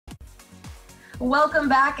Welcome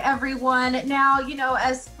back, everyone. Now,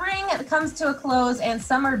 as spring comes to a close and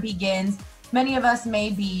summer begins, many of us may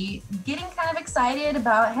be getting kind of excited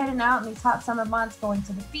about heading out in these hot summer months, going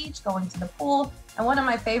to the beach, going to the pool. And one of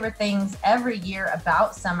my favorite things every year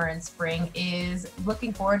about summer and spring is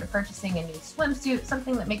looking forward to purchasing a new swimsuit,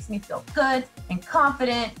 something that makes me feel good and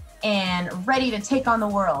confident and ready to take on the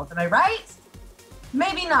world. Am I right?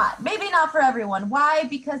 Maybe not. Maybe not for everyone. Why?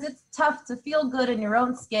 Because it's tough to feel good in your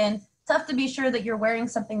own skin, tough to be sure that you're wearing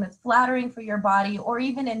something that's flattering for your body or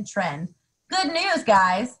even in trend. Good news,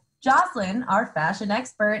 guys. Joslyn, our fashion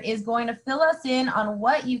expert, is going to fill us in on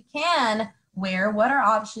what you can wear, what our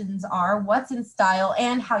options are, what's in style,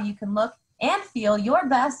 and how you can look and feel your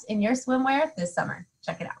best in your swimwear this summer.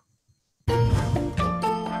 Check it out.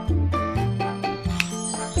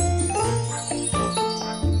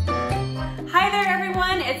 Hi there,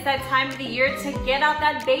 everyone. It's that time of the year to get out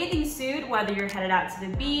that bathing suit, whether you're headed out to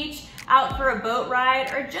the beach, out for a boat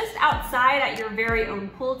ride, or just outside at your very own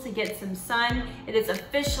pool to get some sun. It is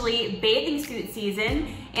officially bathing suit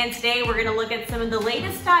season, and today we're gonna look at some of the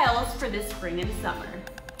latest styles for this spring and summer.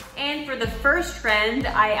 And for the first trend,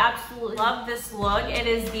 I absolutely love this look. It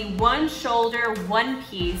is the one shoulder, one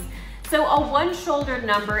piece. So a one shoulder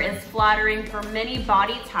number is flattering for many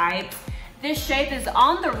body types. This shape is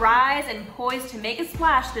on the rise and poised to make a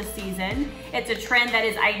splash this season. It's a trend that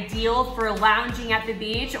is ideal for lounging at the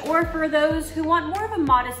beach or for those who want more of a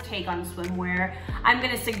modest take on swimwear. I'm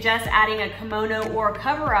gonna suggest adding a kimono or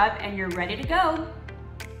cover-up and you're ready to go.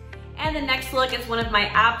 And the next look is one of my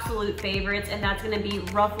absolute favorites, and that's gonna be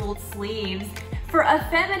ruffled sleeves. For a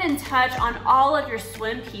feminine touch on all of your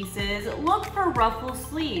swim pieces, look for ruffled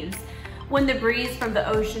sleeves. When the breeze from the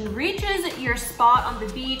ocean reaches your spot on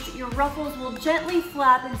the beach, your ruffles will gently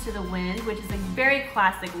flap into the wind, which is a very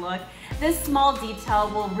classic look. This small detail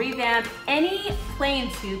will revamp any plain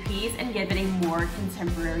two-piece and give it a more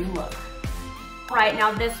contemporary look. Right,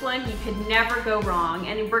 now this one, you could never go wrong,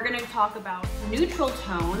 and we're gonna talk about neutral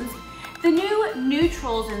tones. The new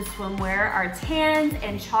neutrals in swimwear are tans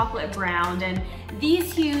and chocolate brown, and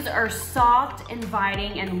these hues are soft,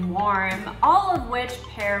 inviting, and warm, all of which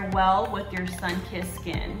pair well with your sun-kissed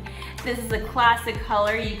skin. This is a classic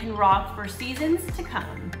color you can rock for seasons to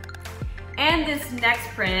come. And this next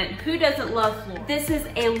print, who doesn't love floral? This is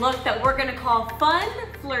a look that we're gonna call fun,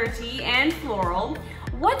 flirty, and floral.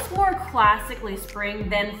 What's more classically spring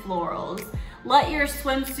than florals? Let your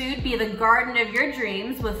swimsuit be the garden of your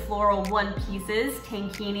dreams with floral one pieces,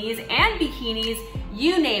 tankinis, and bikinis,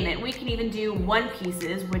 you name it. We can even do one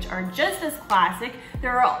pieces, which are just as classic.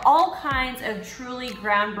 There are all kinds of truly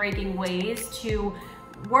groundbreaking ways to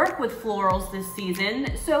work with florals this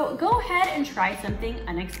season, so go ahead and try something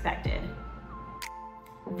unexpected.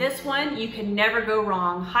 This one, you can never go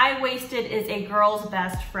wrong. High-waisted is a girl's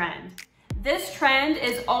best friend. This trend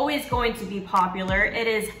is always going to be popular. It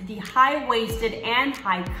is the high-waisted and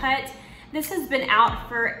high-cut. This has been out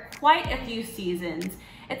for quite a few seasons.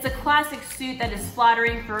 It's a classic suit that is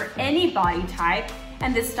flattering for any body type,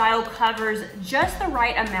 and this style covers just the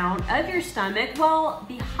right amount of your stomach while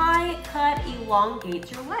the high-cut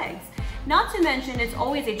elongates your legs. Not to mention, it's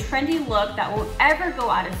always a trendy look that won't ever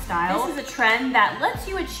go out of style. This is a trend that lets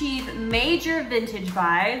you achieve major vintage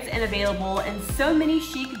vibes and available in so many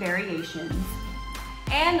chic variations.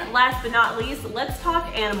 And last but not least, let's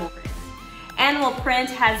talk animal print. Animal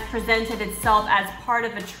print has presented itself as part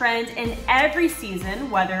of a trend in every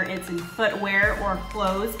season, whether it's in footwear or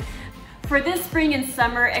clothes. For this spring and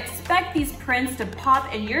summer, expect these prints to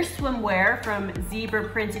pop in your swimwear, from zebra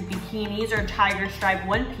printed bikinis or tiger stripe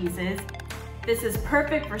one pieces. This is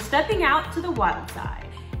perfect for stepping out to the wild side.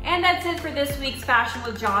 And that's it for this week's Fashion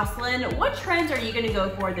with Joslyn. What trends are you gonna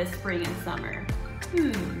go for this spring and summer?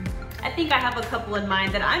 I think I have a couple in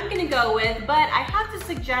mind that I'm gonna go with, but I have to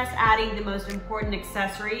suggest adding the most important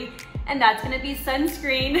accessory, and that's gonna be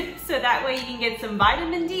sunscreen, so that way you can get some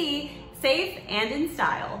vitamin D, safe and in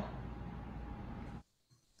style.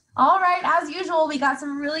 All right, as usual, we got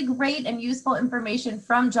some really great and useful information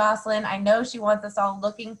from Joslyn. I know she wants us all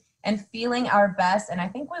looking and feeling our best, and I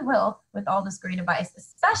think we will with all this great advice,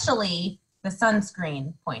 especially the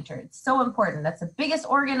sunscreen pointer. It's so important. That's the biggest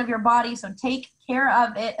organ of your body, so take care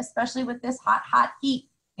of it, especially with this hot, hot heat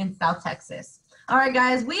in South Texas. All right,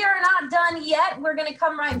 guys, we are not done yet. We're gonna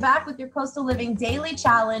come right back with your Coastal Living Daily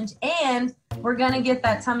Challenge, and we're gonna get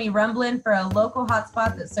that tummy rumbling for a local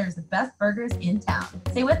hotspot that serves the best burgers in town.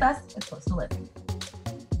 Stay with us at Coastal Living.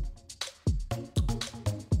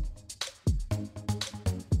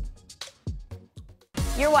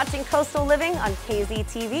 You're watching Coastal Living on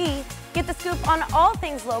KZTV. Get the scoop on all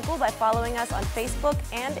things local by following us on Facebook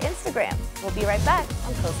and Instagram. We'll be right back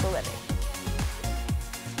on Coastal Living.